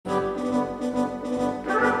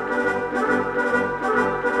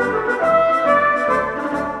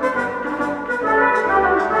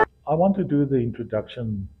want to do the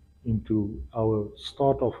introduction into our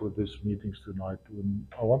start off with these meetings tonight. And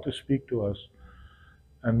I want to speak to us,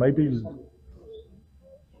 and maybe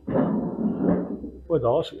wat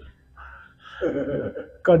daar's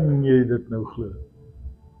kan jy dit nou glo?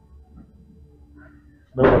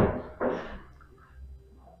 Nou,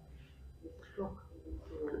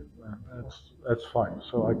 that's fine.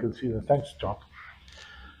 So I can see that. Thanks, John.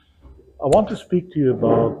 I want to speak to you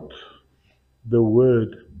about the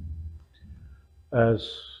Word as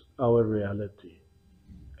our reality.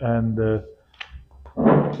 And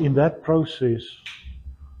in that process,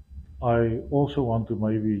 I also want to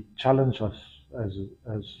maybe challenge us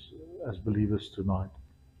as believers tonight.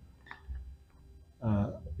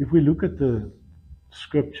 If we look at the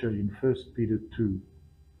scripture in 1 Peter 2,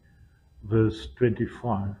 verse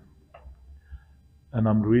 25, and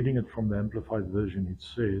I'm reading it from the Amplified Version, it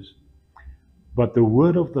says, "But the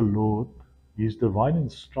word of the Lord, His divine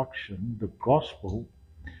instruction, the gospel,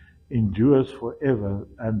 endures forever,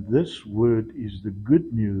 and this word is the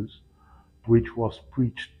good news which was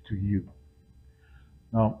preached to you."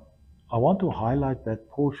 Now, I want to highlight that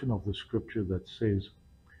portion of the scripture that says,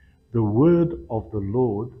 "The word of the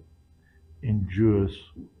Lord endures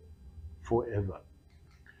forever."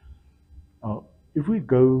 Now, if we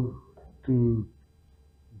go to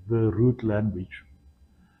the root language,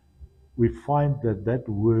 we find that that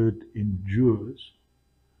word endures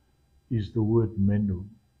is the word meno.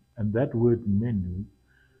 And that word meno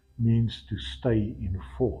means to stay in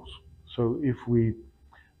force. So if we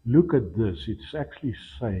look at this, it's actually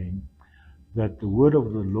saying that the word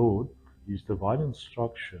of the Lord, His divine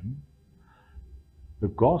instruction, the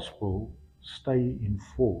gospel, stay in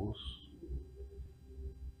force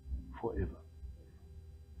forever.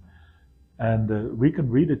 And we can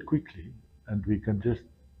read it quickly, and we can just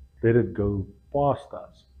let it go past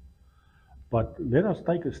us. But let us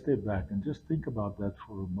take a step back and just think about that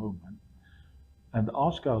for a moment and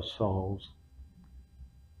ask ourselves,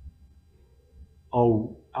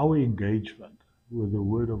 our engagement with the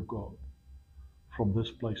Word of God from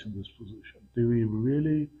this place and this position. Do we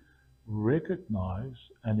really recognize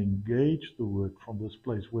and engage the Word from this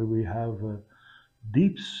place where we have a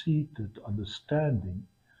deep-seated understanding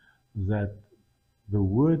that the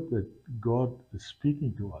word that God is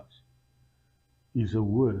speaking to us is a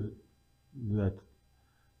word that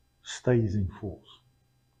stays in force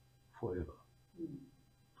forever?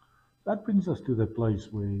 That brings us to the place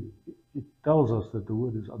where it tells us that the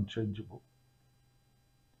word is unchangeable.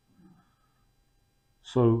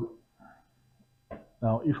 So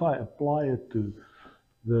now if I apply it to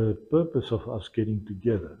the purpose of us getting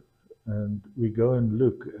together, and we go and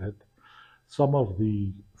look at some of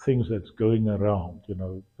the things that's going around, you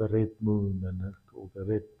know, the red moon and or the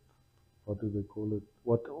red, what do they call it?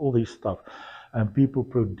 What, all this stuff, and people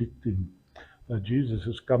predicting that Jesus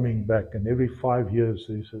is coming back, and every 5 years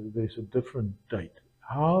there's a different date.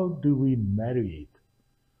 How do we marry it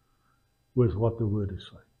with what the Word is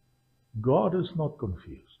saying? God is not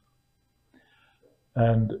confused,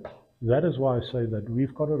 and that is why I say that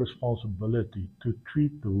we've got a responsibility to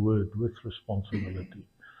treat the Word with responsibility.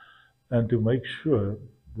 And to make sure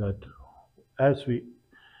that as we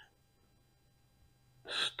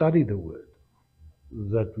study the Word,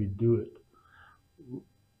 that we do it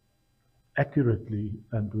accurately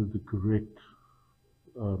and with the correct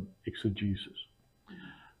exegesis.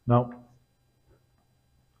 Now,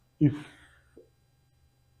 if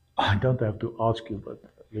I don't have to ask you, but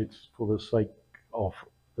let's, for the sake of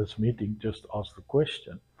this meeting, just ask the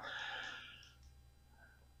question.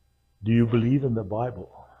 Do you believe in the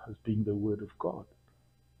Bible as being the Word of God?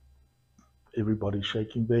 Everybody's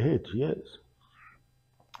shaking their heads, yes.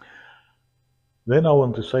 Then I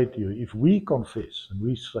want to say to you, if we confess and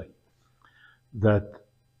we say that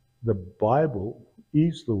the Bible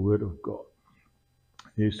is the Word of God,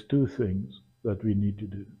 there's two things that we need to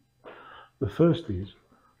do. The first is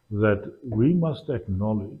that we must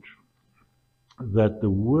acknowledge that the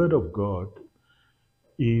Word of God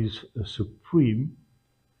is a supreme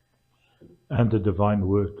and a divine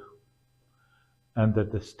word, and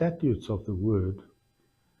that the statutes of the word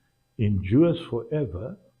endures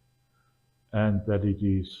forever, and that it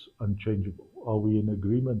is unchangeable. Are we in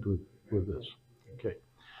agreement with this? Okay.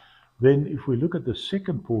 Then if we look at the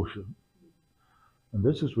second portion, and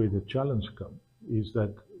this is where the challenge comes, is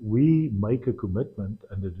that we make a commitment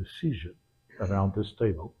and a decision around this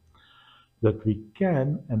table that we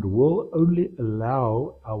can and will only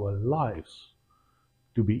allow our lives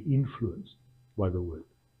to be influenced by the Word.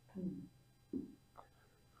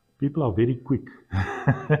 People are very quick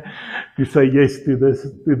to say yes to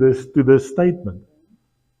this statement.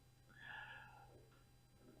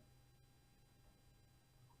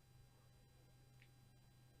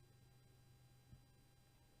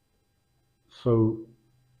 So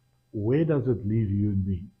where does it leave you and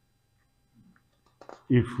me?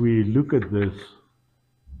 If we look at this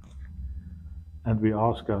and we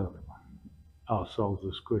ask ourselves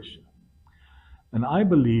this question. And I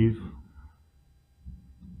believe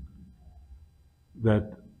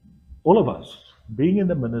that all of us, being in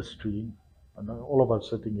the ministry, and all of us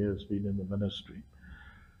sitting here has been in the ministry,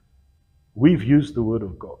 we've used the Word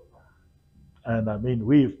of God. And I mean,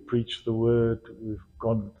 we've preached the Word, we've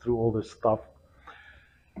gone through all this stuff.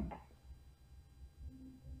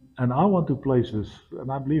 And I want to place this,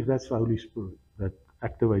 and I believe that's the Holy Spirit that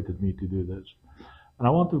activated me to do this. And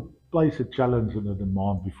I want to place a challenge and a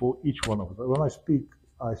demand before each one of us. When I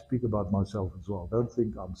speak about myself as well. Don't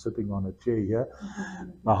think I'm sitting on a chair here,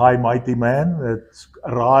 a high mighty man that's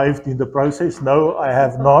arrived in the process. No, I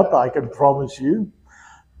have not, I can promise you.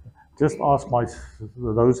 Just ask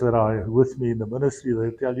those that are with me in the ministry,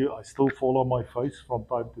 they tell you I still fall on my face from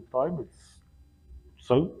time to time. It's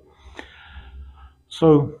so.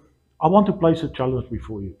 So I want to place a challenge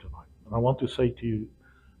before you tonight. And I want to say to you,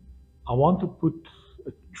 I want to put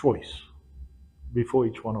a choice before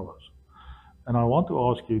each one of us. And I want to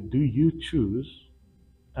ask you, do you choose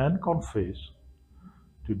and confess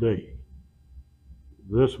today,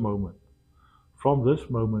 this moment, from this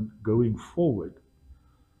moment going forward,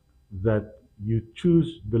 that you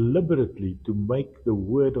choose deliberately to make the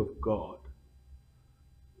Word of God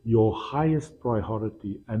your highest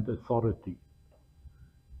priority and authority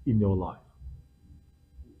in your life?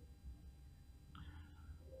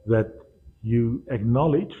 That you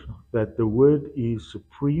acknowledge that the Word is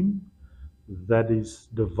supreme, that is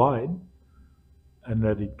divine, and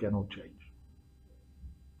that it cannot change.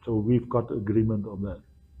 So we've got agreement on that.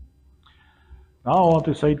 Now I want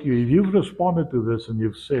to say to you, if you've responded to this and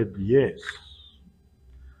you've said yes,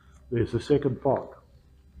 there's a second part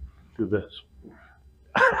to this.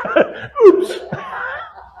 Oops!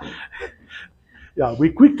 Yeah,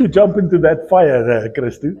 we're quick to jump into that fire,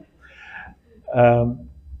 Christy.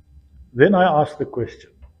 Then I ask the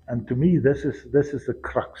question, and to me this is the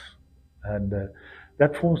crux, and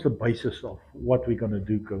that forms the basis of what we're going to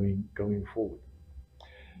do going forward.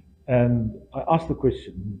 And I ask the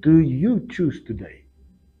question, do you choose today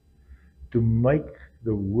to make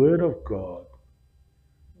the Word of God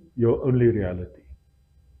your only reality?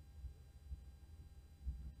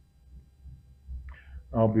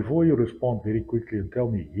 Now, before you respond very quickly and tell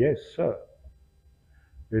me, yes, sir,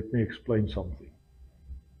 let me explain something.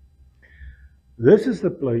 This is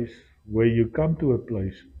the place where you come to a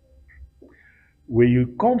place where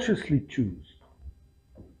you consciously choose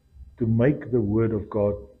to make the Word of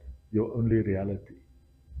God your only reality.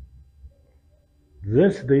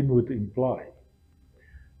 This then would imply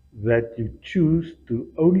that you choose to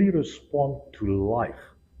only respond to life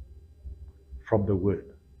from the Word.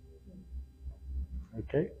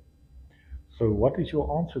 Okay? So what is your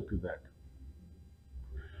answer to that?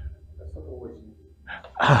 That's not always easy.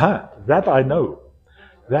 That I know.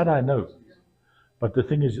 That I know. But the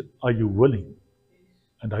thing is, are you willing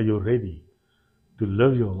and are you ready to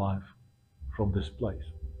live your life from this place?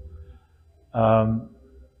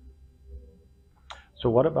 So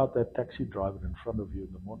what about that taxi driver in front of you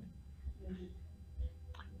in the morning?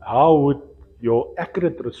 How would your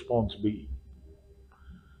accurate response be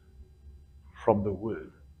from the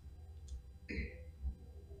Word?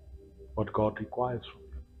 What God requires from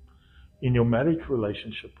you. In your marriage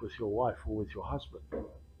relationship with your wife or with your husband,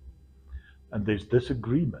 and there's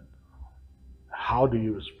disagreement, how do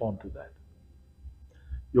you respond to that?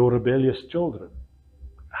 Your rebellious children,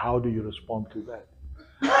 how do you respond to that?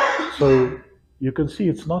 So you can see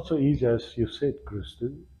it's not so easy as you said, Christy.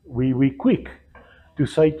 We quick to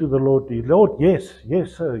say to the Lord, yes,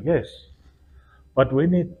 yes, sir, yes. But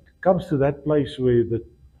when it comes to that place where the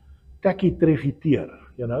tacky treffiteer,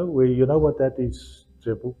 where you know what that is,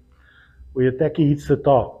 Triple, where your tacky hits the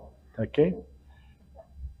top, okay?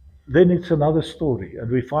 Then it's another story, and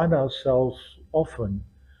we find ourselves often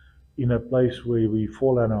in a place where we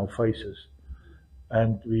fall on our faces,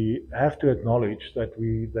 and we have to acknowledge that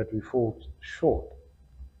we fall short.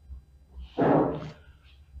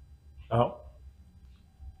 Now,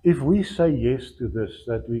 if we say yes to this,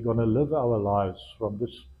 that we're going to live our lives from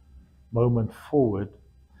this moment forward,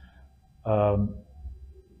 and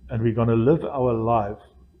we're going to live our life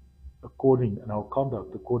and our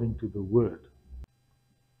conduct according to the Word,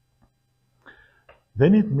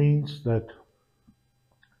 then it means that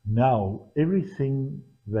now everything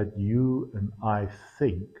that you and I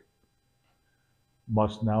think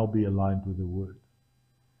must now be aligned with the Word.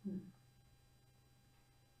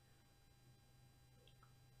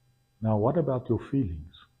 Now, what about your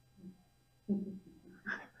feelings?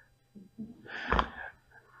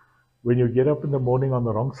 When you get up in the morning on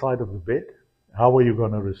the wrong side of the bed, how are you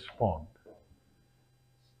going to respond?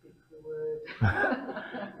 Speak the word.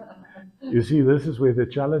 You see, this is where the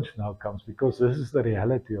challenge now comes, because this is the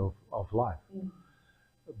reality of life.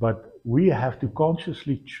 But we have to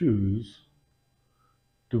consciously choose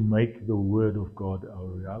to make the Word of God our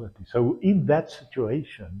reality. So in that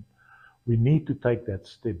situation, we need to take that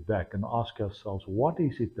step back and ask ourselves, what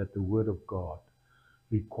is it that the Word of God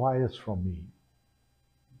requires from me?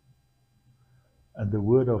 And the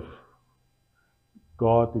Word of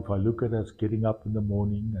God, if I look at us getting up in the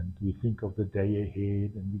morning and we think of the day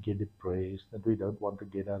ahead and we get depressed and we don't want to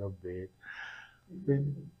get out of bed,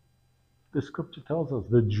 then the scripture tells us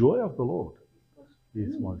the joy of the Lord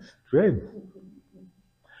is my strength.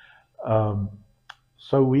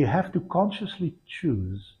 So we have to consciously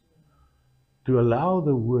choose to allow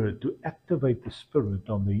the Word to activate the Spirit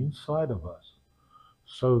on the inside of us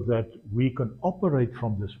so that we can operate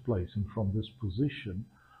from this place and from this position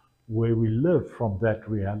where we live from that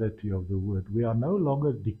reality of the Word. We are no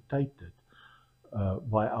longer dictated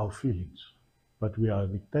by our feelings, but we are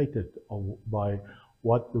dictated by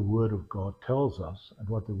what the Word of God tells us and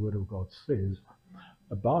what the Word of God says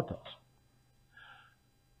about us.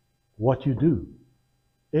 What you do,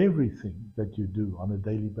 everything that you do on a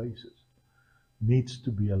daily basis, needs to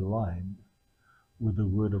be aligned with the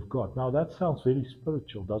Word of God. Now that sounds very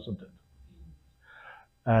spiritual, doesn't it?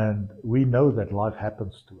 And we know that life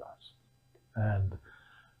happens to us. And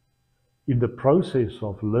in the process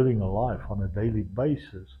of living a life on a daily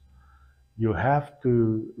basis, you have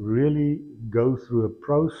to really go through a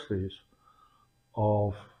process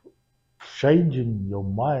of changing your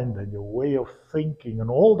mind and your way of thinking and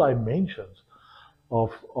all dimensions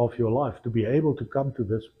of your life to be able to come to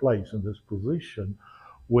this place and this position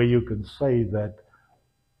where you can say that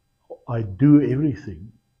I do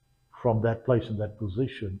everything from that place and that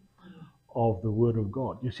position of the Word of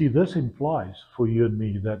God. You see, this implies for you and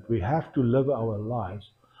me that we have to live our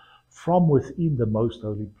lives from within the most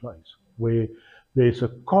holy place, where there's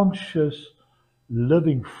a conscious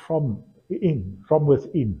living from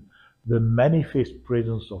within the manifest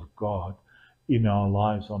presence of God in our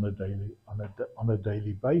lives on a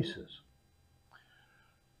daily basis.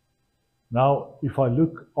 Now, if I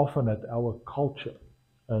look often at our culture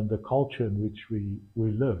and the culture in which we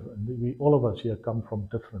live, and all of us here come from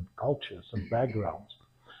different cultures and backgrounds,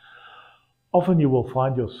 often you will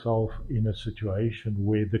find yourself in a situation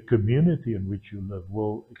where the community in which you live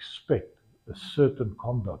will expect a certain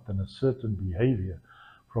conduct and a certain behavior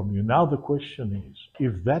from you. Now the question is,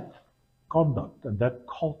 if that conduct and that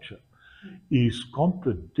culture is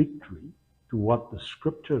contradictory to what the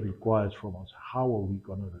scripture requires from us, how are we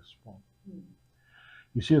going to respond?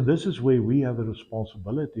 You see, this is where we have a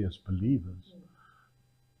responsibility as believers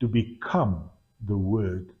to become the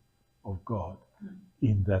Word of God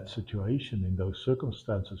in that situation, in those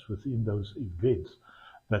circumstances, within those events,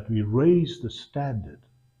 that we raise the standard,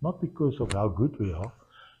 not because of how good we are,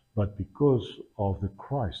 but because of the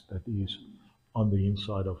Christ that is on the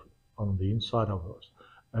inside of us,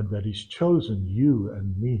 and that He's chosen you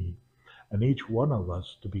and me and each one of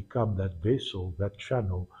us to become that vessel, that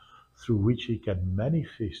channel through which He can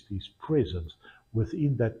manifest His presence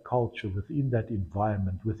within that culture, within that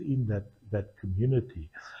environment, within that community.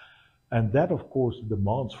 And that, of course,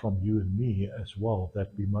 demands from you and me as well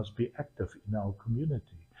that we must be active in our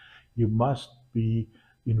community. You must be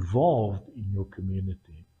involved in your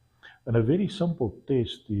community. And a very simple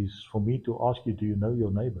test is for me to ask you, do you know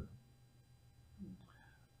your neighbor?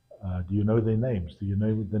 Do you know their names? Do you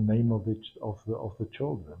know the name of the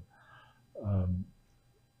children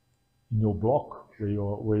in your block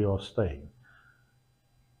where you're staying?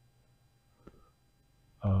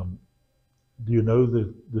 Do you know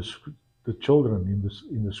the children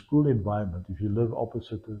in the school environment? If you live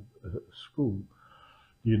opposite a school,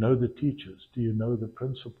 do you know the teachers? Do you know the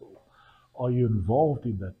principal? Are you involved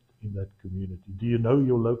in that community? Do you know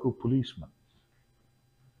your local policeman?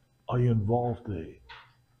 Are you involved there?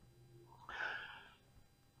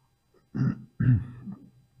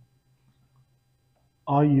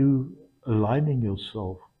 Are you aligning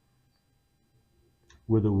yourself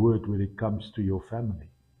with the Word when it comes to your family?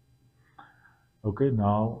 Okay,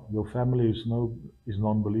 now your family is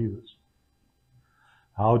non-believers.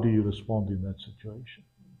 How do you respond in that situation?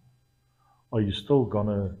 Are you still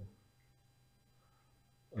gonna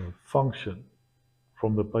function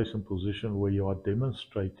from the place and position where you are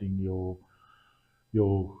demonstrating your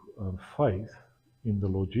faith in the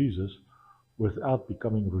Lord Jesus without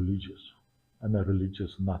becoming religious and a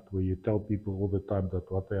religious nut where you tell people all the time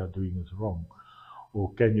that what they are doing is wrong?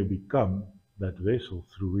 Or can you become that vessel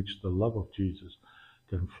through which the love of Jesus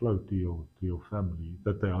can flow to your family,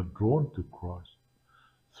 that they are drawn to Christ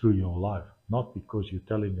through your life, not because you're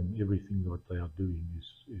telling them everything what they are doing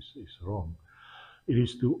is wrong. It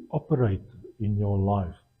is to operate in your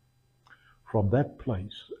life from that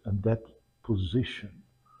place and that position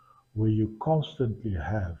where you constantly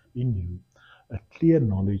have in you a clear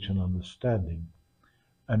knowledge and understanding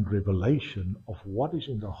and revelation of what is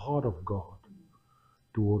in the heart of God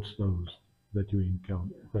towards those that you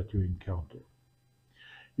encounter.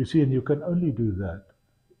 You see, and you can only do that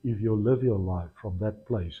if you live your life from that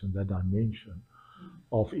place and that dimension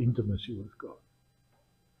of intimacy with God.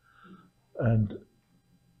 And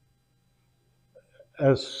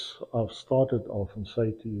as I've started off and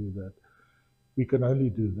say to you that we can only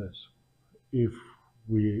do this if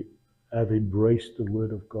we have embraced the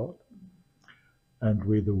Word of God, and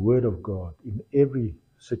where the Word of God in every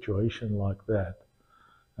situation like that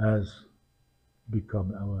has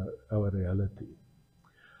become our reality.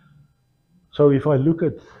 So if I look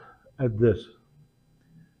at this,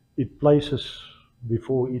 it places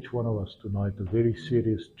before each one of us tonight a very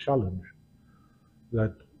serious challenge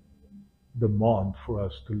that demand for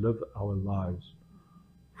us to live our lives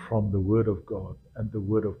from the Word of God and the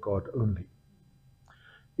Word of God only.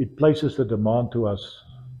 It places a demand to us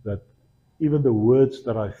that even the words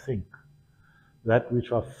that I think, that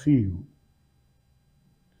which I feel,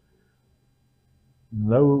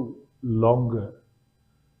 no longer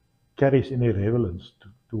carries any relevance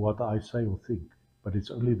to what I say or think, but it's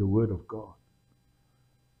only the Word of God.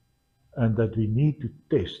 And that we need to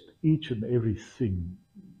test each and everything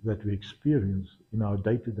that we experience in our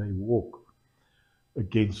day-to-day walk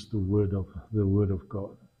against the Word of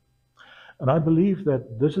God. And I believe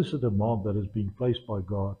that this is a demand that is being placed by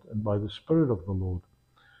God and by the Spirit of the Lord,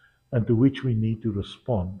 and to which we need to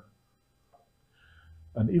respond.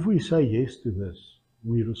 And if we say yes to this,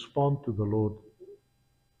 we respond to the Lord,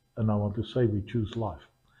 and I want to say we choose life.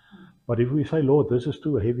 But if we say, Lord, this is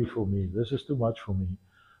too heavy for me, this is too much for me,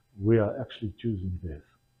 we are actually choosing death.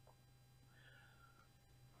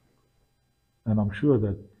 And I'm sure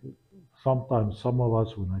that sometimes some of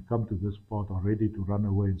us, when I come to this part, are ready to run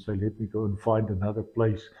away and say, let me go and find another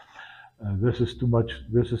place. This is too much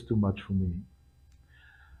for me.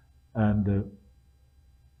 And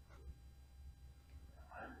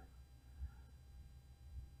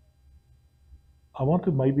I want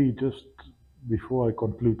to maybe just, before I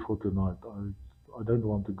conclude for tonight, I don't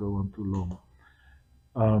want to go on too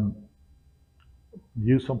long,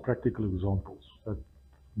 use some practical examples that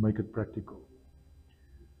make it practical.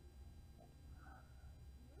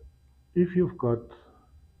 If you've got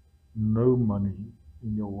no money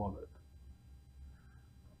in your wallet,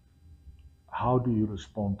 how do you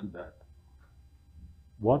respond to that?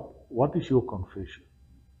 What is your confession?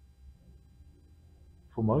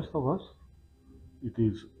 For most of us, it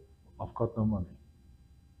is, I've got no money.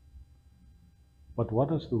 But what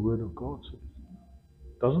does the Word of God say?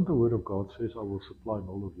 Doesn't the Word of God say, I will supply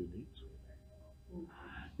all of your needs?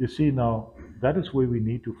 You see, now, that is where we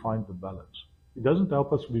need to find the balance. It doesn't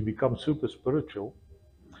help us we become super spiritual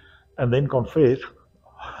and then confess,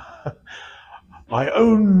 I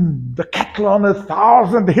own the cattle on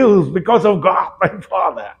 1,000 hills because of God, my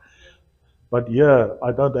Father. But yeah,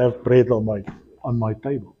 I don't have bread on my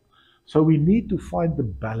table. So we need to find the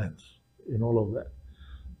balance in all of that.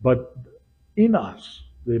 But in us,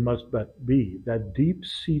 there must be that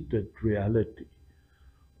deep-seated reality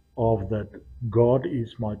of that God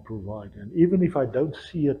is my provider. And even if I don't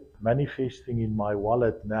see it manifesting in my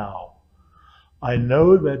wallet now, I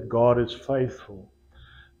know that God is faithful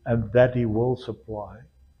and that He will supply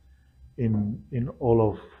in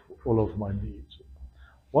all of my needs.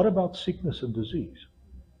 What about sickness and disease?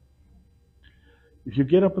 If you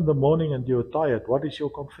get up in the morning and you're tired, what is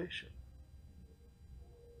your confession?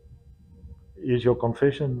 Is your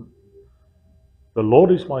confession, the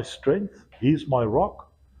Lord is my strength, He's my rock?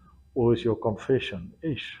 Or is your confession,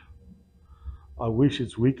 I wish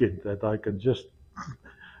it's weekend that I can just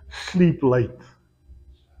sleep late?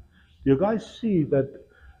 You guys see that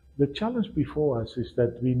the challenge before us is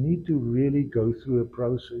that we need to really go through a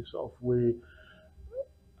process of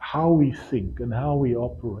how we think and how we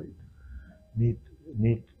operate need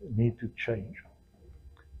to change.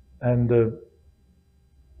 And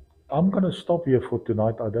I'm going to stop here for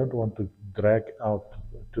tonight. I don't want to drag out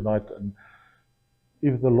tonight. And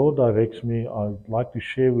if the Lord directs me, I'd like to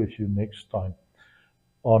share with you next time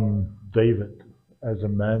on David as a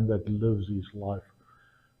man that lives his life,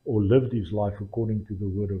 or lived his life according to the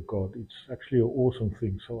Word of God. It's actually an awesome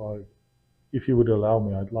thing. So if you would allow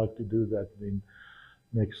me, I'd like to do that then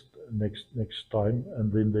next time,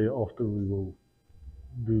 and then thereafter we will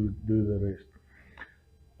do the rest.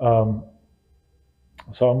 Um,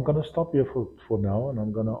 so I'm going to stop here for now, and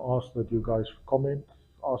I'm going to ask that you guys comment,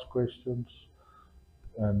 ask questions,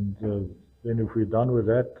 and then if we're done with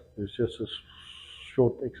that, there's just a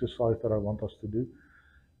short exercise that I want us to do,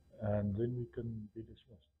 and then we can be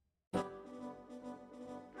dismissed.